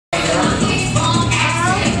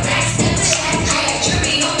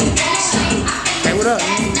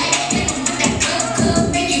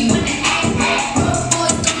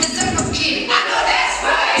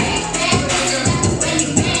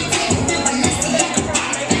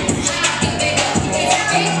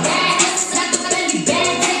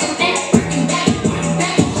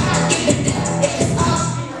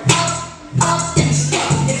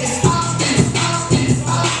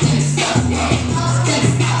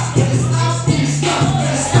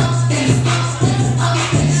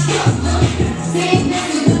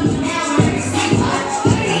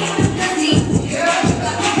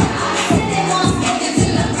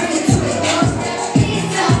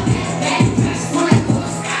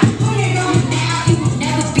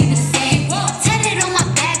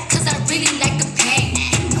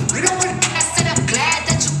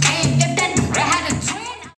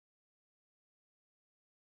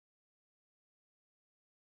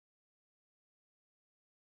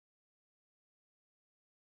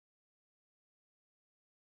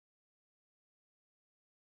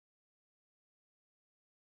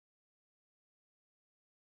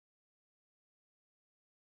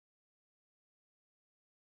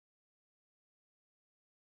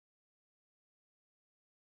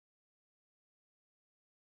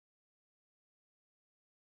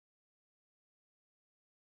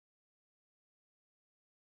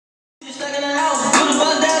stuck in the house. Do the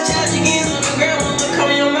bust down challenge again on the ground. Look,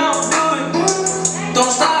 come in your mouth. Do it.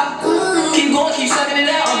 Don't stop. Keep going, keep sucking it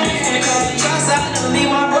out. I'm in the car, trust out, never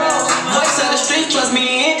leave my bro. Voice of the street, trust me,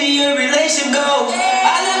 into your relationship go.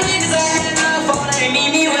 I love niggas, I had enough for they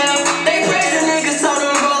need me well. They praise the niggas, told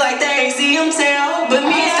them bro like they ain't see them tell. But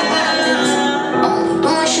me, I'm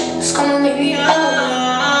doing shit that's gonna make me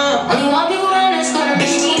only one people around that's gonna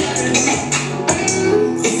make me.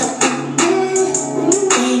 It's so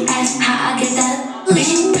they ask how I get that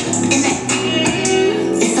bitch.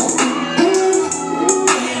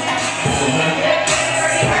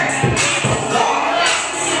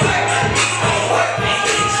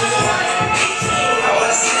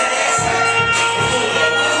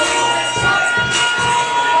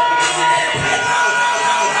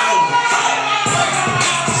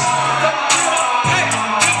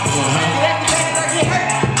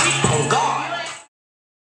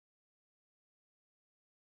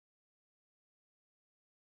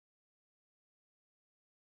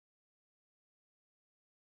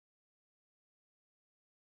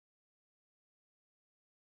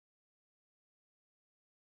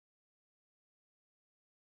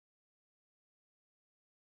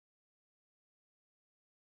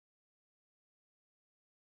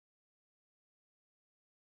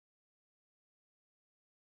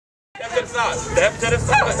 Step to the side. Step to the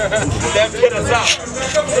side. Step to the side.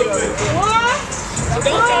 What?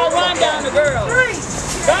 Don't y'all run down the girl. Go.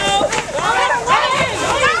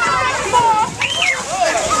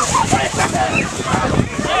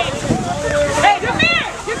 Hey, come here.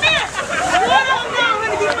 Come here. No,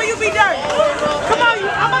 honey, before you be dirty. Come on,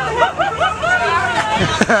 I'm about to help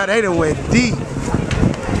you. They done went deep.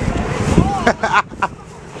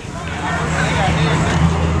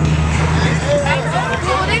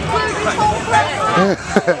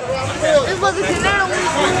 This wasn't canal.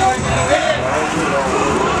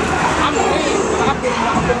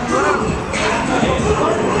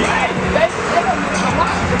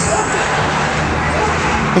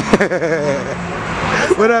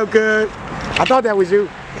 What up, cuz? I thought that was you.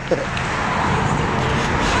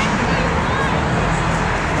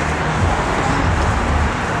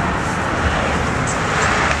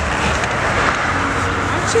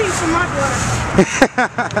 I'm cheating for my blood.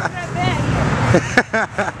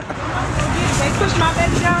 They pushed my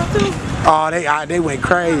baby down too. Oh, they went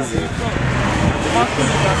crazy.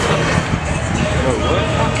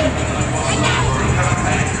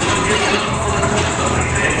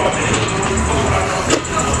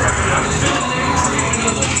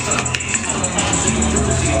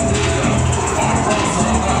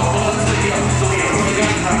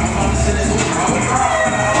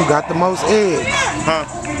 Who got the most eggs? Huh?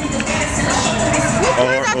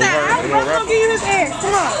 I'm gonna give you his egg.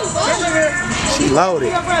 Come on. She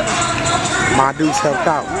loaded. My dudes helped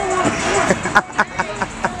out.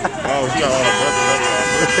 Oh, she got all the brothers.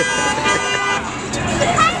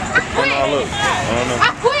 Oh, look. I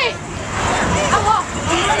quit. I lost.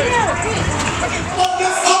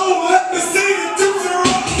 Let me see you do the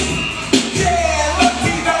rock. Yeah,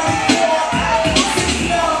 lucky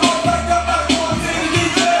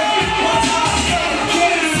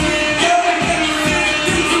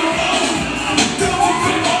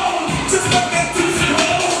just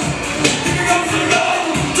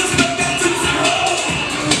like that.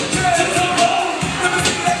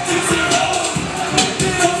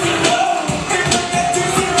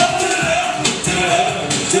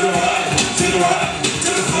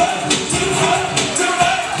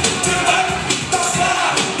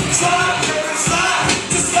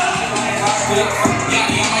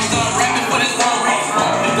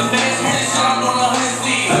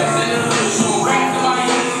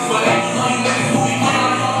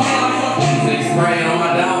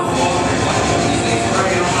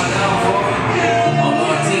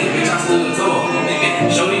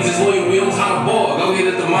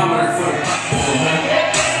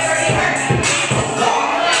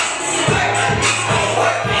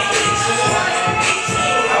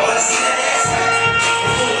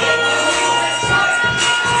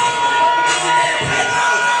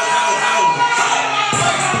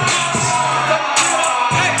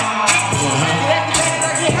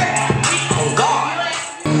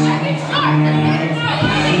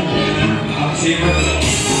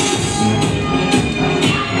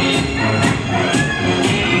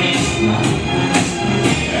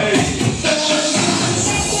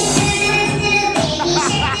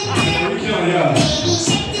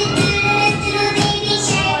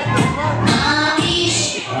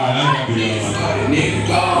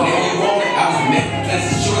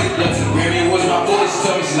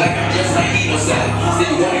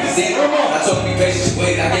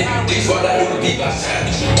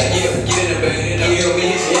 Like, yeah, get in there, baby. You know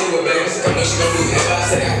me, she anyway, baby. I know she gon' do whatever I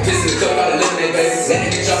say. I can piss in the cup, I eliminate, baby. Let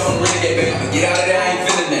that bitch off on the renegade, baby. I'ma get out of there, I ain't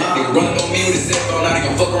feeling that. Nigga running on me with his cell phone, now they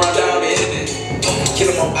gon' fuck around down the internet.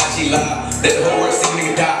 Kill him on IG Live. Let the whole world see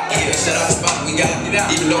nigga die. Yeah, shout out the spot, we got it.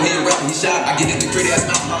 Even though he ain't rapping, he shot. I get it, the pretty ass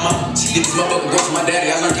mouth, my mom. She get this motherfucker, go to my daddy.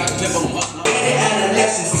 I learned how to pimp on him.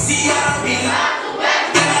 Adolescence, see how I be. I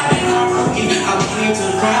came to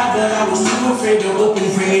the crowd, but I was too afraid to open,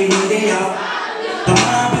 praying one day out. My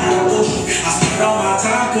mind by the ocean, I spent all my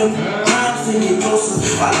time cooking, trying to get closer.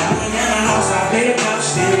 While I went in the house, I played a couch,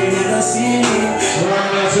 staring at a ceiling.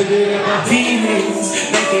 Feelings,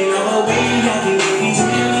 making all a way, I can get these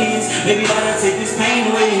millions. Maybe I'll take this pain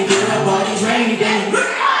away and get up all these rainy days.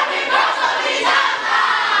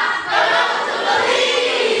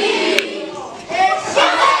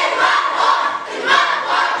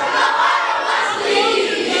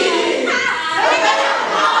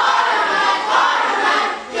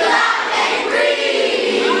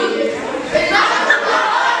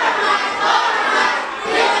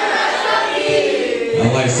 I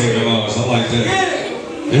like singing alongs, I like that.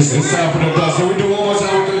 It's time for the dust. So we do one more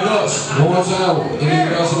time with the dust. One more time.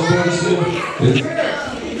 Anything else on the building still?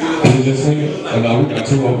 Can you just sing it? Oh no, we got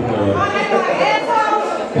two over there.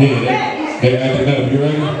 Yeah, they acting up. You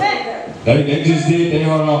ready? They just did. They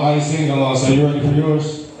all know how you sing along. So you ready for yours?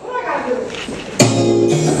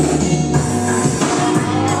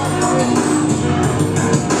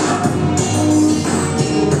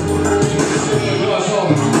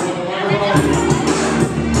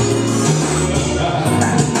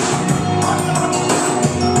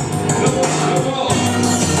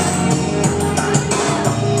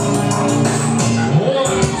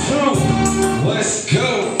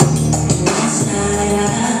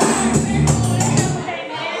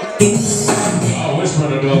 Oh, whisper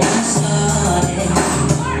the door.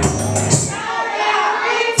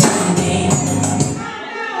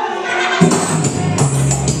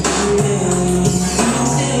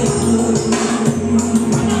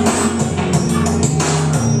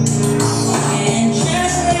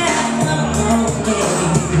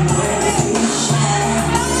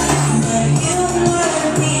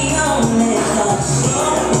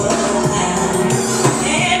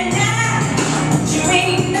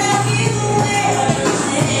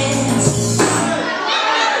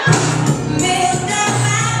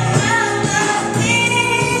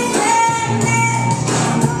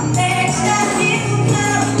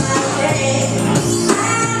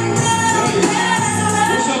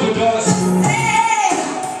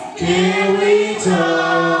 Can we talk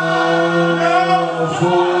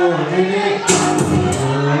for a minute?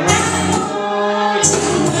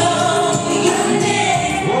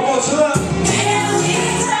 One more time.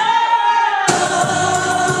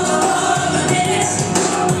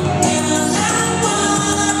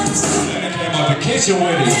 That came out the kitchen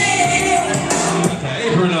with it. Got the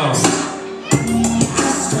apron on.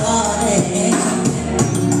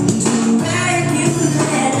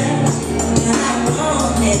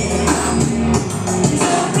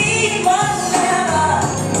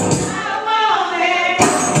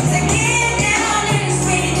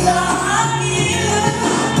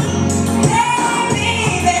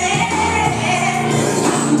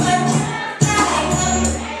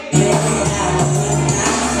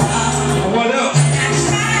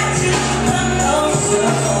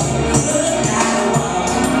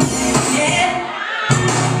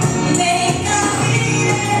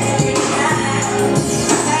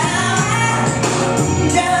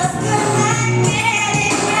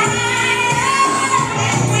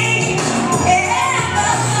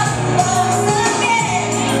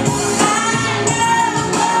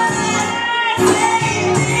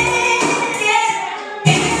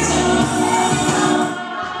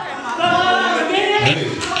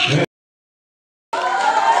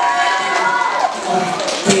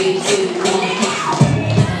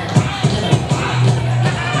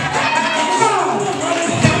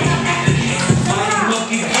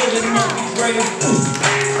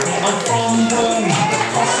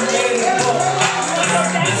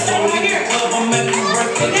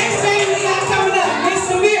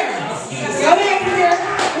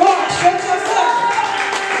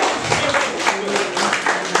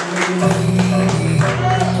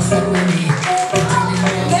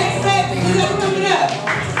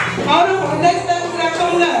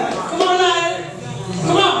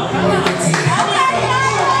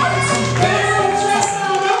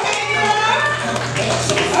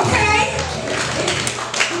 Okay.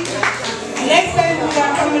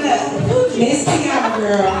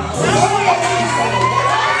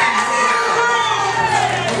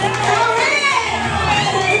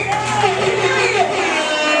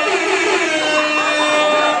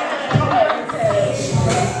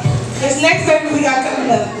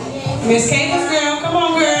 Miss Kayla's girl, come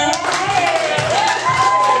on, girl.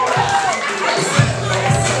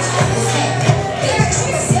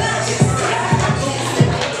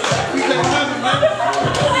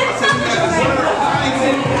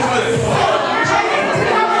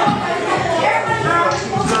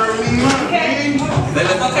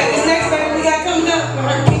 Okay, this next baby we got coming up,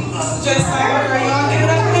 just like her. Y'all give it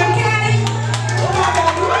up for them, Kiddie. Come on,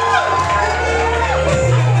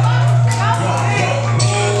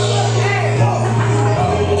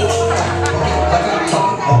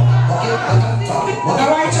 all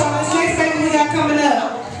right, y'all, this next baby we got coming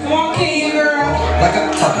up. Come on, Kiddie, girl. Like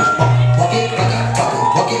I'm talking, walk it like I'm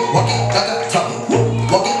talking, walk it like I'm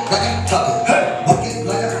talking, walk it like I'm talking, walk it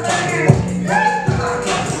like I'm talking,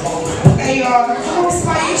 Hey, y'all, come on,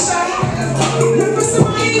 smile, shawty. Look for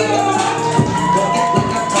somebody, y'all. walk it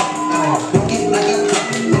like I'm talking, walk it like I'm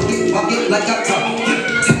talking, walk it like I'm talking.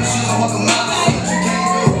 Take my shoes and walk a mile, see what you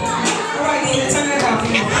can't do. All right, Nina, turn that off.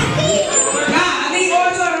 Nah, I need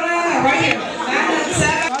all y'all to line up right here. Line up,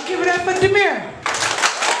 side. I'll give it up for Demir.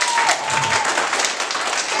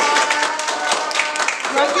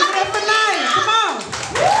 Y'all give it up for Naya. Come on.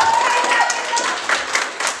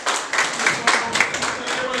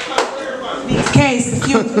 These K's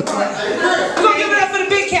confused. We're gonna give it up for the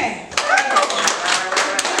big K.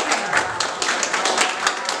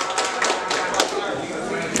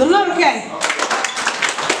 The little K.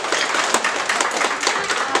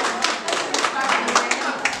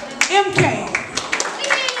 MK.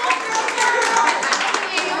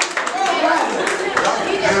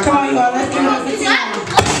 Come on, y'all. Let's give it up for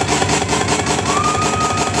Tiana.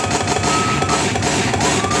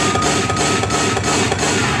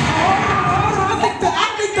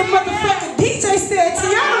 I think the motherfucking DJ said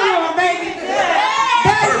Tiana won, baby.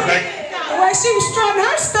 Perfect. The way she was strutting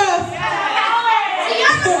her stuff.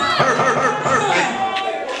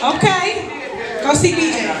 Okay. Go see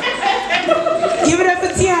DJ. Give it up for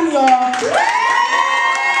Tiana, y'all.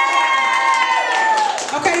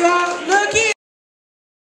 Okay, y'all. Look here.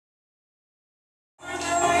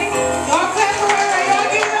 Y'all clap for her.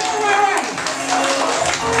 Y'all give it up for her.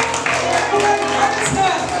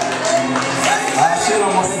 Shit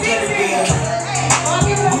on my spaghetti again. Y'all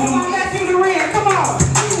give it up for my nephew, the ring. Come on.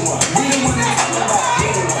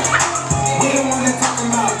 We the one that talking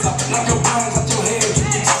about, like your brains, like your head,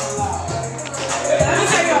 you can talk loud. Let me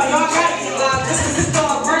tell you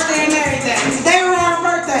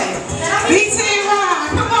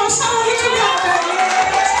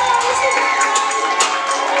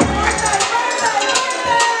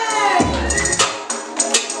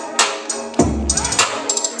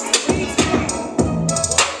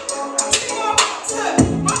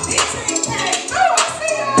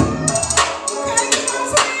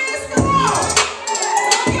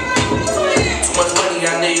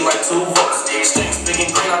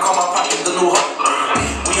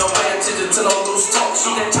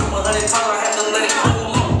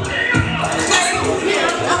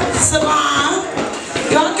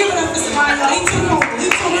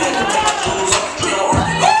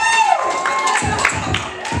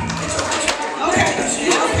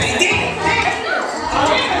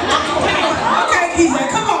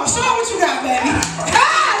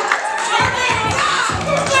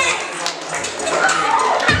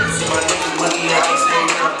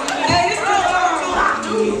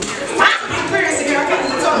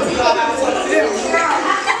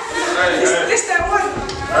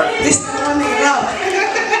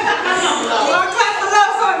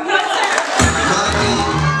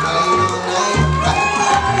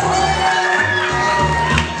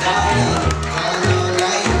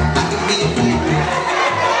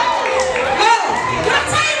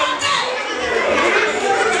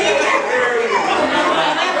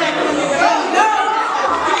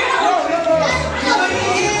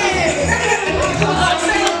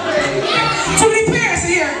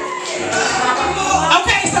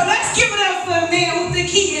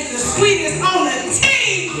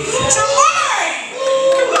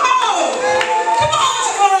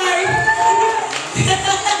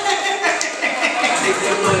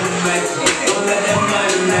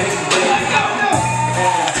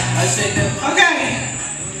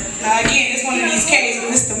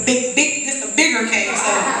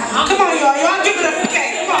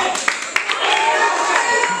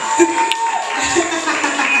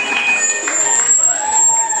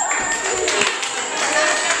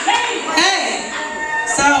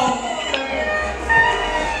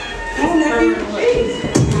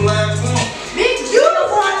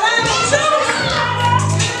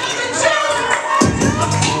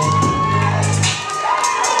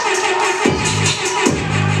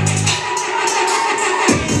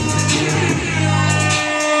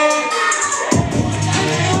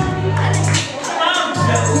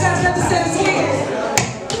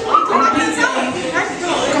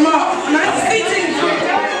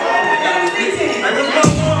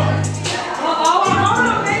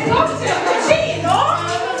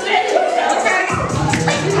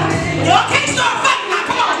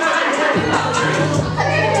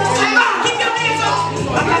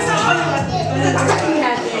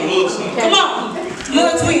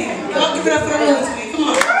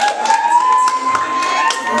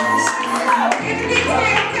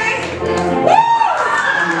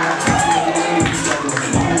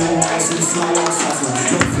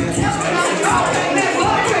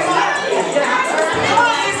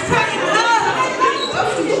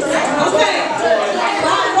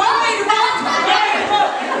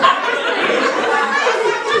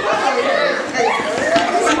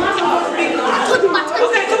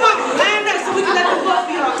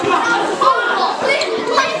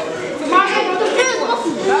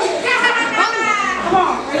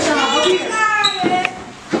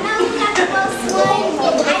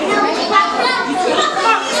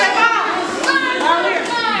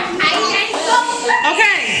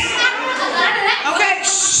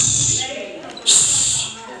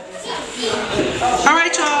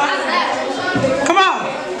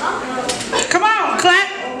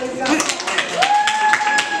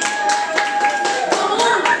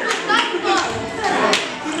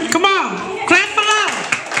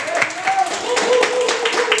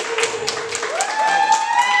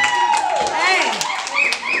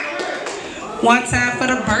One time for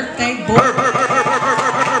the birthday boy.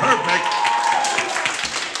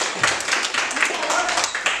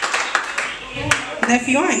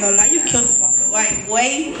 Nephew, I ain't gonna lie, you killed the white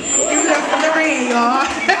way. Give it up for the ring, y'all.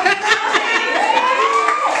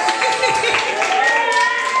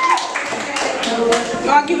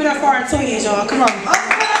 Y'all give it up for our twins, y'all. Come on.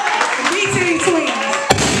 B-Team twins.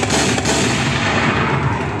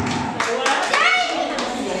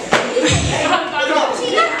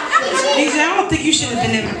 DJ, I don't think you should have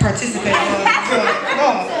been able to participate. No.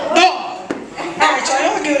 Alright,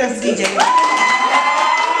 y'all give it up for DJ.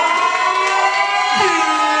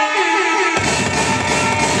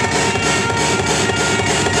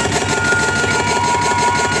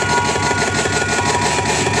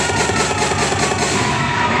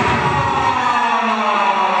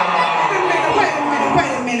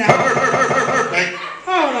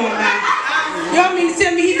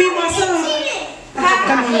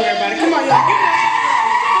 Come on, everybody. Come on, y'all.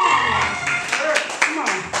 Come on.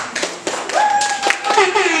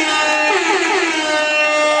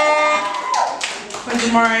 For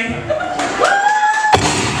Jamari.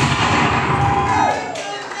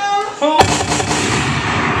 Who?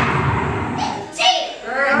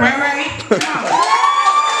 Ray. Come on.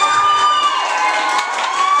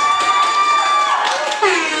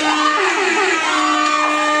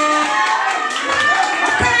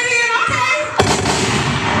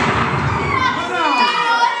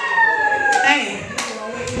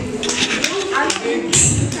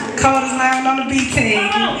 Cold is lying on the B-Team.